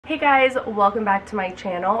Hey guys, welcome back to my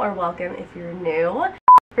channel, or welcome if you're new.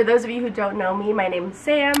 For those of you who don't know me, my name is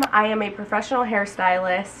Sam. I am a professional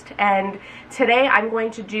hairstylist, and today I'm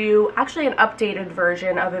going to do actually an updated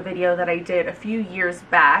version of a video that I did a few years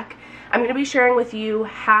back. I'm going to be sharing with you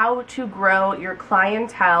how to grow your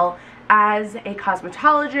clientele as a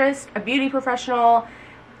cosmetologist, a beauty professional.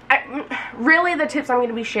 Really, the tips I'm going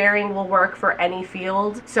to be sharing will work for any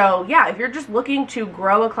field. So yeah, if you're just looking to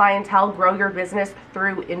grow a clientele, grow your business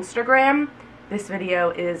through Instagram, this video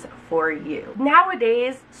is for you.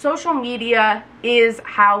 Nowadays, social media is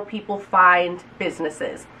how people find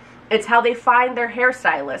businesses. It's how they find their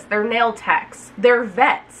hairstylists, their nail techs, their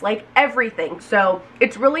vets, like everything. So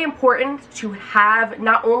it's really important to have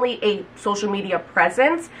not only a social media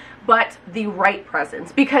presence, but the right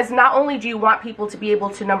presence, because not only do you want people to be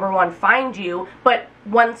able to, number one, find you, but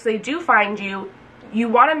once they do find you, you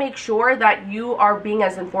want to make sure that you are being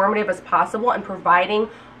as informative as possible and providing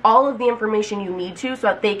all of the information you need to so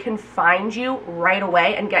that they can find you right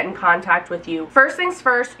away and get in contact with you. First things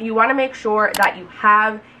first, you want to make sure that you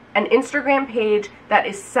have an Instagram page that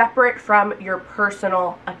is separate from your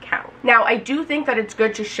personal account. Now, I do think that it's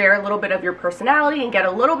good to share a little bit of your personality and get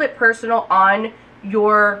a little bit personal on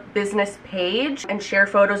your business page and share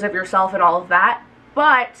photos of yourself and all of that,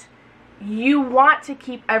 but you want to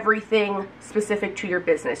keep everything specific to your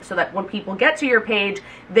business so that when people get to your page,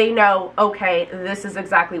 they know, okay, this is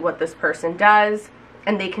exactly what this person does,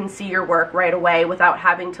 and they can see your work right away without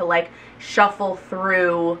having to like shuffle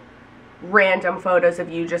through random photos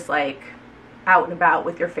of you just like out and about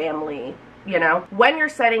with your family, you know? When you're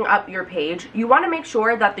setting up your page, you want to make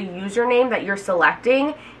sure that the username that you're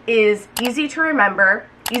selecting is easy to remember,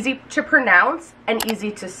 easy to pronounce, and easy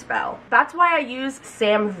to spell. That's why I use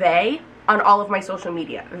Sam Vay on all of my social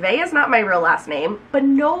media. Vay is not my real last name, but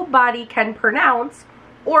nobody can pronounce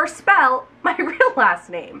or spell my real last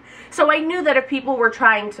name. So I knew that if people were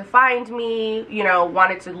trying to find me, you know,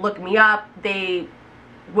 wanted to look me up, they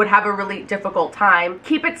would have a really difficult time.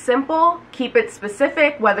 Keep it simple, keep it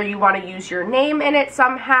specific, whether you want to use your name in it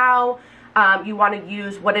somehow, you want to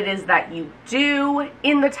use what it is that you do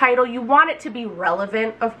in the title. You want it to be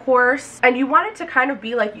relevant, of course, and you want it to kind of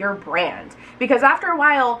be like your brand, because after a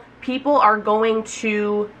while, people are going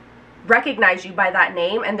to recognize you by that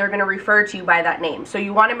name and they're going to refer to you by that name. So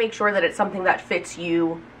you want to make sure that it's something that fits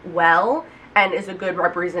you well and is a good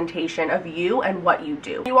representation of you and what you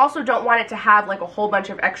do. You also don't want it to have like a whole bunch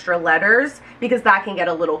of extra letters, because that can get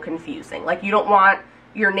a little confusing. Like, you don't want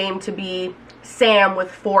your name to be Sam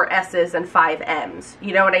with 4 S's and 5 M's.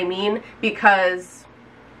 You know what I mean? Because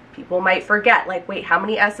people might forget, like, wait, how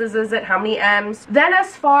many S's is it? How many M's? Then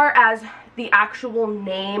as far as the actual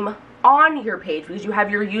name on your page, because you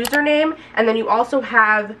have your username and then you also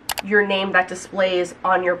have your name that displays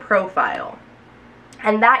on your profile.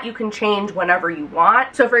 And that you can change whenever you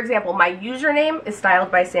want. So for example, my username is styled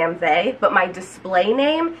by Sam Vay, but my display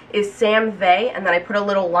name is Sam Vay, and then I put a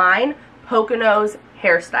little line, Poconos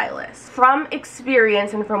Hairstylist. From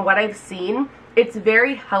experience and from what I've seen, it's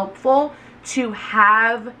very helpful to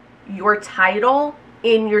have your title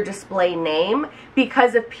in your display name,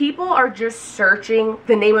 because if people are just searching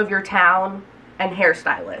the name of your town and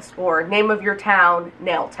hairstylist, or name of your town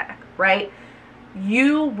nail tech, right?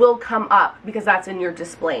 You will come up because that's in your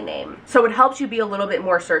display name. So it helps you be a little bit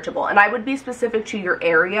more searchable. And I would be specific to your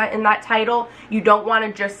area in that title. You don't want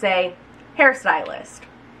to just say hairstylist,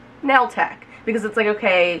 nail tech, because it's like,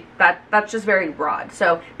 okay, that's just very broad.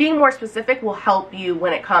 So being more specific will help you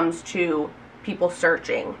when it comes to people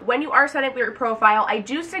searching. When you are setting up your profile, I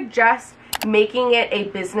do suggest making it a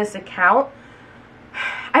business account.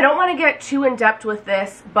 I don't want to get too in depth with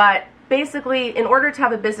this, but basically, in order to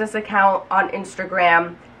have a business account on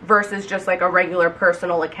Instagram versus just like a regular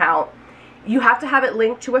personal account, you have to have it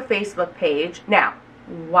linked to a Facebook page. Now,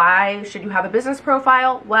 why should you have a business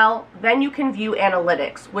profile? Well, then you can view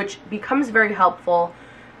analytics, which becomes very helpful.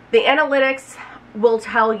 The analytics will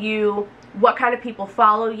tell you what kind of people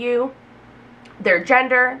follow you, their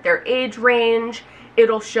gender, their age range.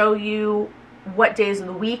 It'll show you what days of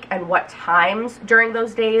the week and what times during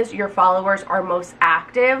those days your followers are most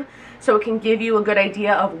active. So it can give you a good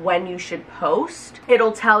idea of when you should post.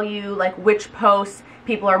 It'll tell you like which posts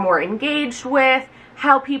people are more engaged with,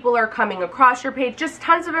 how people are coming across your page, just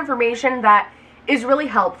tons of information that is really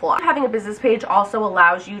helpful. Having a business page also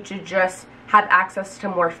allows you to just have access to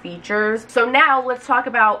more features. So now let's talk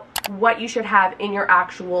about what you should have in your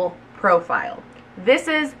actual profile. This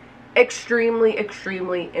is extremely,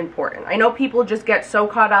 extremely important. I know people just get so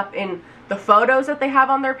caught up in the photos that they have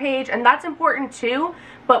on their page, and that's important too,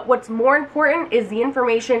 but what's more important is the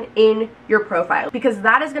information in your profile, because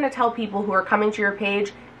that is going to tell people who are coming to your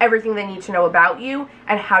page everything they need to know about you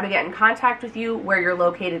and how to get in contact with you, where you're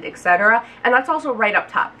located, etc. And that's also right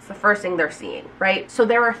up top. It's the first thing they're seeing, right? So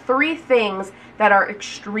there are 3 things that are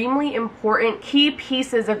extremely important, key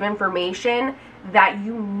pieces of information that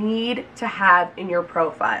you need to have in your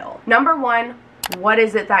profile. Number 1, what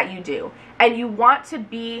is it that you do? And you want to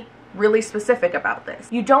be really specific about this.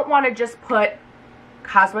 You don't want to just put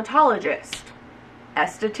cosmetologist,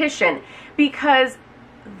 esthetician, because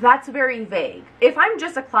that's very vague. If I'm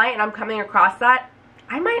just a client and I'm coming across that,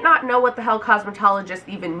 I might not know what the hell cosmetologist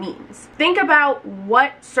even means. Think about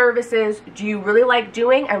what services do you really like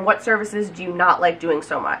doing and what services do you not like doing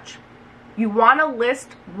so much. You want to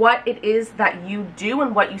list what it is that you do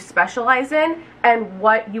and what you specialize in and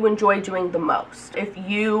what you enjoy doing the most. If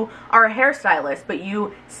you are a hairstylist but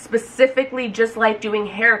you specifically just like doing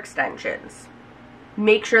hair extensions,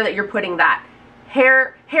 make sure that you're putting that.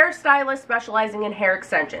 Hairstylist specializing in hair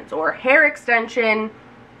extensions, or hair extension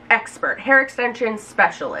expert, hair extension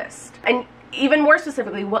specialist. And even more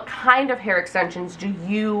specifically, what kind of hair extensions do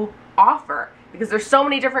you offer? Because there's so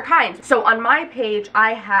many different kinds. So on my page,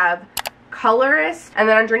 I have colorist, and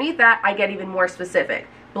then underneath that, I get even more specific.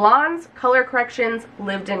 Blondes, color corrections,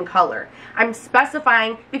 lived in color. I'm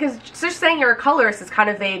specifying, because just saying you're a colorist is kind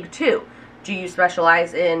of vague too. Do you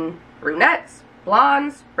specialize in brunettes,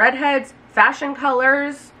 blondes, redheads, fashion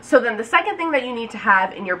colors? So then the second thing that you need to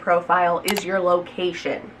have in your profile is your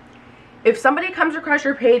location. If somebody comes across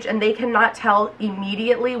your page and they cannot tell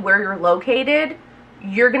immediately where you're located,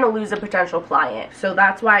 you're gonna lose a potential client. So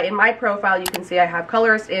that's why in my profile you can see I have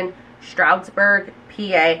colorist in Stroudsburg,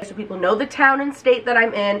 PA, so people know the town and state that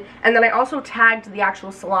I'm in, and then I also tagged the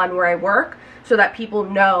actual salon where I work so that people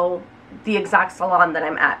know the exact salon that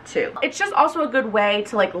I'm at too. It's just also a good way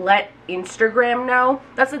to like let Instagram know.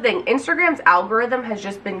 That's the thing, Instagram's algorithm has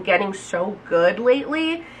just been getting so good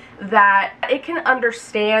lately that it can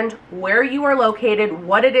understand where you are located,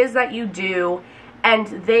 what it is that you do, and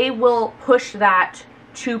they will push that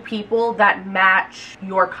to people that match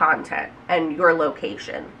your content and your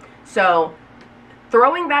location. So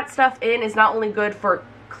throwing that stuff in is not only good for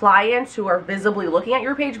clients who are visibly looking at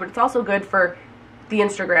your page, but it's also good for the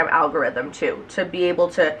Instagram algorithm too, to be able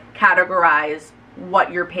to categorize what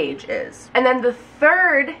your page is. And then the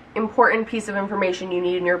third important piece of information you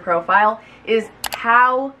need in your profile is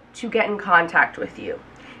how to get in contact with you.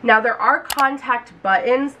 Now there are contact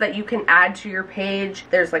buttons that you can add to your page.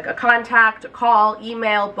 There's like a contact, a call,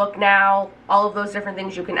 email, book now, all of those different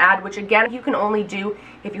things you can add, which again, you can only do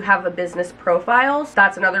if you have a business profile. So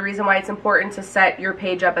that's another reason why it's important to set your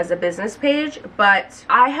page up as a business page. But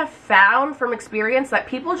I have found from experience that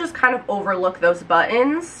people just kind of overlook those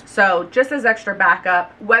buttons. So just as extra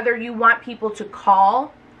backup, whether you want people to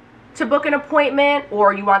call to book an appointment,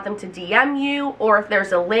 or you want them to DM you, or if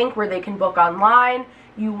there's a link where they can book online,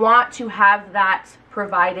 you want to have that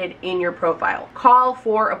provided in your profile. Call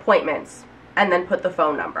for appointments, and then put the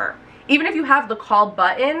phone number. Even if you have the call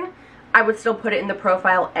button, I would still put it in the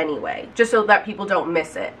profile anyway, just so that people don't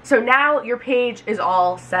miss it. So now your page is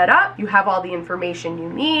all set up. You have all the information you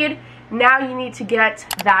need. Now you need to get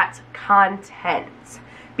that content.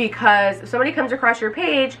 Because if somebody comes across your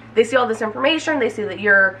page, they see all this information, they see that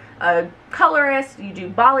you're a colorist, you do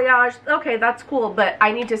balayage, okay, that's cool, but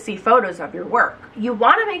I need to see photos of your work. You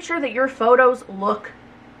want to make sure that your photos look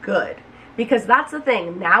good, because that's the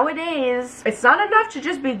thing. Nowadays, it's not enough to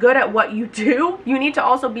just be good at what you do, you need to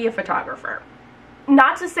also be a photographer.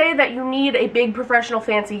 Not to say that you need a big professional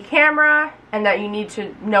fancy camera and that you need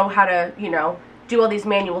to know how to, you know, do all these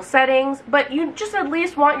manual settings, but you just at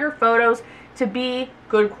least want your photos to be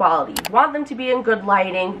good quality. You want them to be in good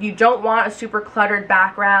lighting. You don't want a super cluttered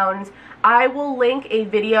background. I will link a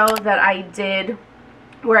video that I did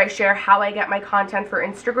where I share how I get my content for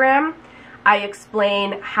Instagram. I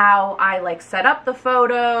explain how I like set up the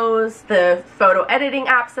photos, the photo editing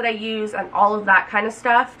apps that I use, and all of that kind of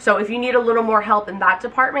stuff. So if you need a little more help in that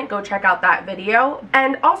department, go check out that video.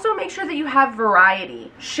 And also make sure that you have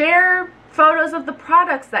variety. Share photos of the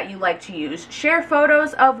products that you like to use. Share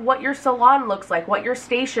photos of what your salon looks like, what your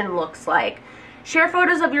station looks like. Share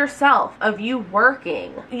photos of yourself, of you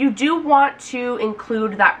working. You do want to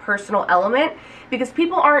include that personal element because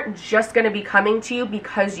people aren't just going to be coming to you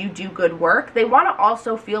because you do good work. They want to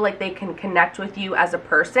also feel like they can connect with you as a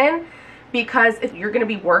person, because if you're going to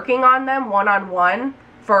be working on them one-on-one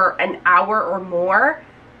for an hour or more,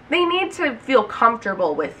 they need to feel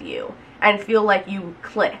comfortable with you. and feel like you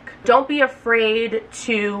click. Don't be afraid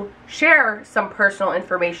to share some personal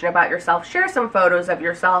information about yourself, share some photos of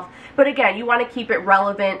yourself, but again, you want to keep it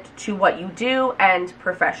relevant to what you do and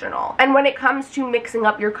professional. And when it comes to mixing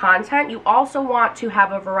up your content, you also want to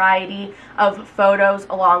have a variety of photos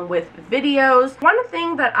along with videos. One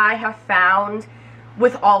thing that I have found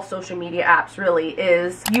with all social media apps really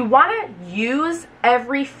is you want to use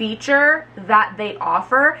every feature that they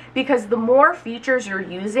offer, because the more features you're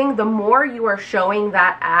using, the more you are showing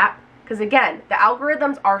that app, because again, the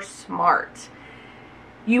algorithms are smart.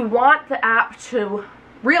 You want the app to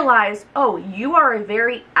realize, oh, you are a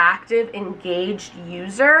very active, engaged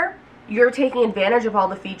user. You're taking advantage of all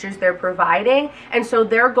the features they're providing, and so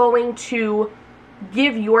they're going to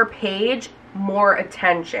give your page more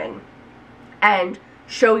attention and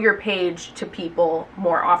show your page to people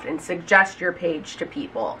more often, suggest your page to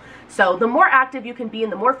people. So the more active you can be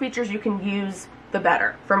and the more features you can use, the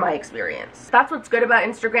better, from my experience. That's what's good about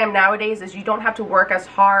Instagram nowadays, is you don't have to work as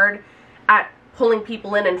hard at pulling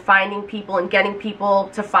people in and finding people and getting people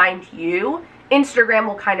to find you. Instagram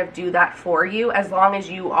will kind of do that for you, as long as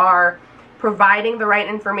you are providing the right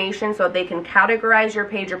information so they can categorize your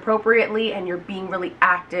page appropriately and you're being really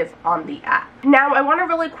active on the app. Now, I want to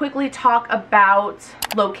really quickly talk about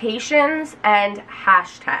locations and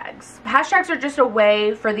hashtags. Hashtags are just a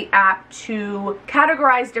way for the app to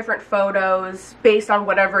categorize different photos based on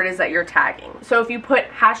whatever it is that you're tagging. So if you put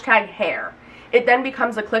hashtag hair, it then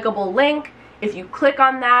becomes a clickable link. If you click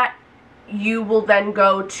on that, you will then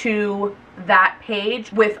go to that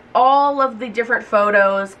page with all of the different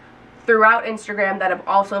photos throughout Instagram that have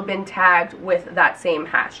also been tagged with that same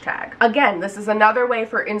hashtag. Again, this is another way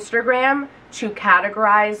for Instagram to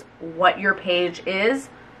categorize what your page is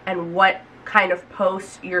and what kind of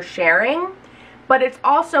posts you're sharing, but it's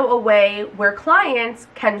also a way where clients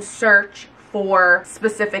can search for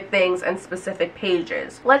specific things and specific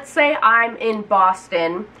pages. Let's say I'm in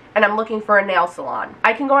Boston and I'm looking for a nail salon.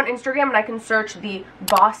 I can go on Instagram and I can search the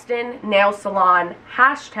Boston nail salon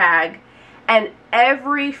hashtag, and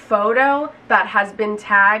every photo that has been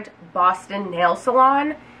tagged Boston nail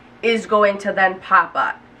salon is going to then pop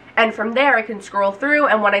up. And from there I can scroll through,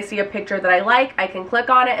 and when I see a picture that I like, I can click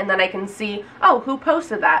on it and then I can see, oh, who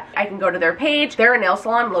posted that? I can go to their page. They're a nail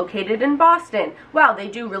salon located in Boston. Wow, they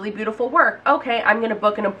do really beautiful work. Okay, I'm gonna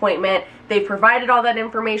book an appointment. They've provided all that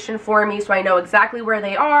information for me, so I know exactly where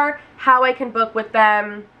they are, how I can book with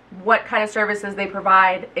them, what kind of services they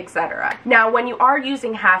provide, etc. Now, when you are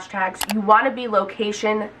using hashtags, you want to be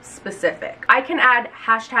location specific. I can add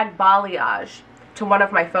hashtag balayage to one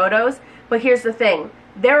of my photos, but here's the thing.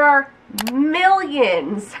 There are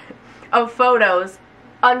millions of photos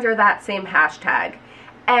under that same hashtag,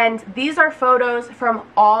 and these are photos from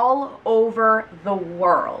all over the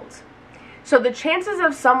world. So the chances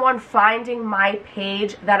of someone finding my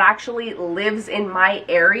page that actually lives in my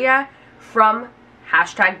area from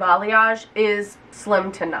hashtag balayage is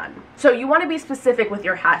slim to none. So you want to be specific with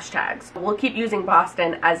your hashtags. We'll keep using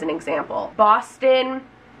Boston as an example. Boston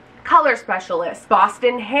color specialist,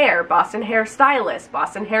 Boston hair stylist,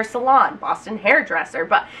 Boston hair salon, Boston hairdresser,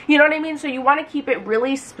 but you know what I mean? So you want to keep it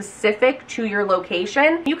really specific to your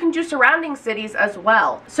location. You can do surrounding cities as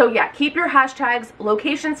well. So yeah, keep your hashtags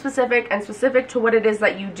location specific and specific to what it is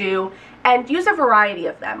that you do, and use a variety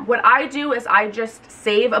of them. What I do is I just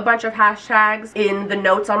save a bunch of hashtags in the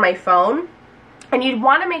notes on my phone, and you'd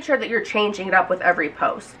want to make sure that you're changing it up with every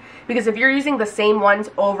post. Because if you're using the same ones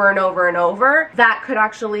over and over and over, that could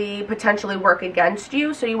actually potentially work against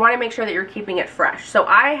you. So you want to make sure that you're keeping it fresh. So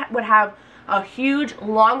I would have a huge,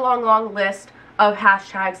 long list of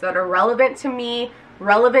hashtags that are relevant to me,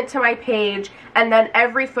 relevant to my page, and then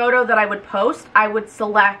every photo that I would post, I would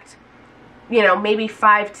select, you know, maybe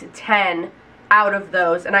 5 to 10 out of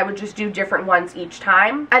those, and I would just do different ones each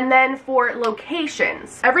time. And then for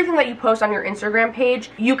locations, everything that you post on your Instagram page,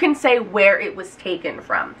 you can say where it was taken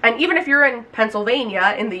from. And even if you're in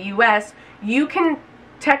Pennsylvania in the US, you can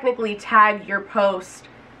technically tag your post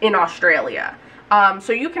in Australia.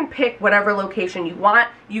 So you can pick whatever location you want.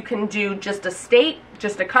 You can do just a state,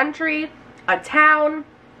 just a country, a town,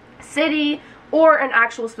 city, or an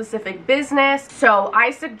actual specific business. So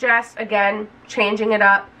I suggest, again, changing it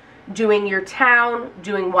up, doing your town,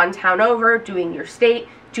 doing one town over, doing your state,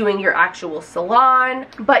 doing your actual salon,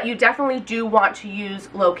 but you definitely do want to use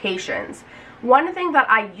locations. One thing that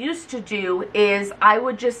I used to do is I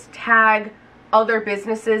would just tag other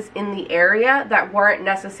businesses in the area that weren't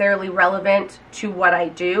necessarily relevant to what I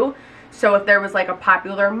do. So if there was like a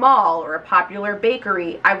popular mall or a popular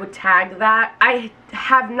bakery, I would tag that. I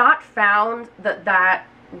have not found that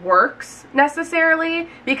works necessarily,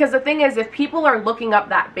 because the thing is, if people are looking up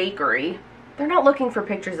that bakery, they're not looking for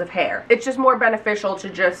pictures of hair. It's just more beneficial to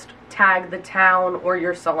just tag the town or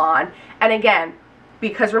your salon. And again,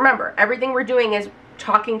 because remember, everything we're doing is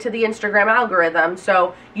talking to the Instagram algorithm,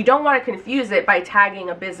 so you don't want to confuse it by tagging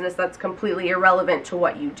a business that's completely irrelevant to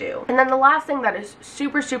what you do. And then the last thing that is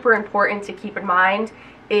super, super important to keep in mind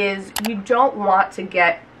is you don't want to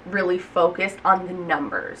get really focused on the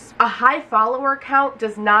numbers. A high follower count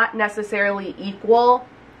does not necessarily equal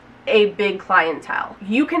a big clientele.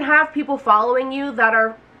 You can have people following you that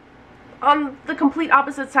are on the complete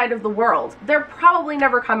opposite side of the world. They're probably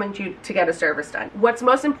never coming to you to get a service done. What's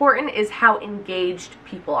most important is how engaged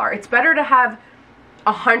people are. It's better to have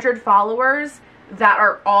 100 followers that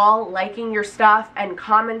are all liking your stuff and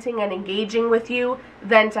commenting and engaging with you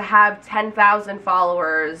than to have 10,000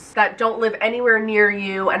 followers that don't live anywhere near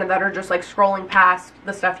you and that are just like scrolling past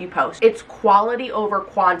the stuff you post. It's quality over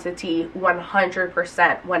quantity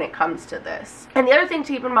 100% when it comes to this. And the other thing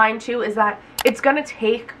to keep in mind too is that it's gonna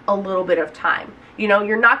take a little bit of time. You know,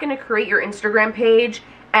 you're not gonna create your Instagram page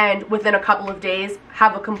and within a couple of days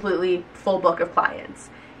have a completely full book of clients.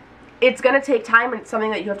 It's going to take time, and it's something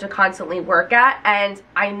that you have to constantly work at, and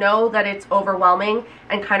I know that it's overwhelming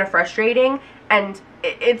and kind of frustrating, and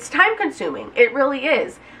it's time consuming. It really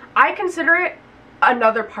is. I consider it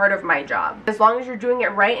another part of my job. As long as you're doing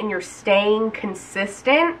it right and you're staying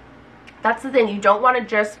consistent, that's the thing. You don't want to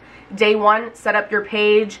just day one set up your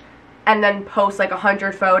page and then post like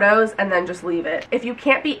 100 photos and then just leave it. If you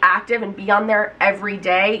can't be active and be on there every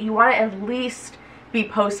day, you want to at least be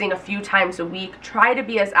posting a few times a week. Try to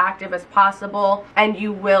be as active as possible and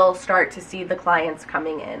you will start to see the clients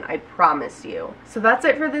coming in, I promise you. So that's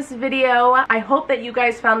it for this video. I hope that you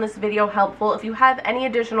guys found this video helpful. If you have any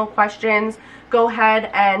additional questions, go ahead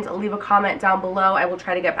and leave a comment down below. I will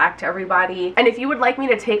try to get back to everybody. And if you would like me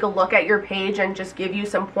to take a look at your page and just give you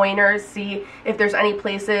some pointers, see if there's any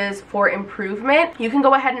places for improvement, you can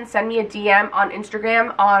go ahead and send me a DM on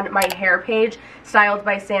Instagram on my hair page, Styled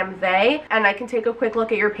by Sam Vay, and I can take a quick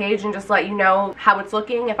look at your page and just let you know how it's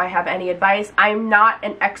looking, if I have any advice. I'm not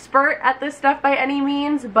an expert at this stuff by any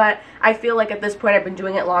means, but I feel like at this point I've been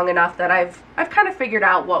doing it long enough that I've kind of figured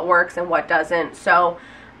out what works and what doesn't. So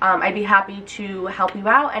I'd be happy to help you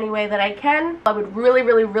out any way that I can. I would really,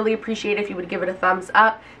 really, really appreciate if you would give it a thumbs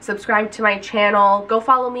up, subscribe to my channel, go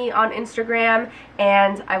follow me on Instagram,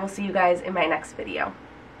 and I will see you guys in my next video.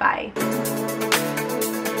 Bye.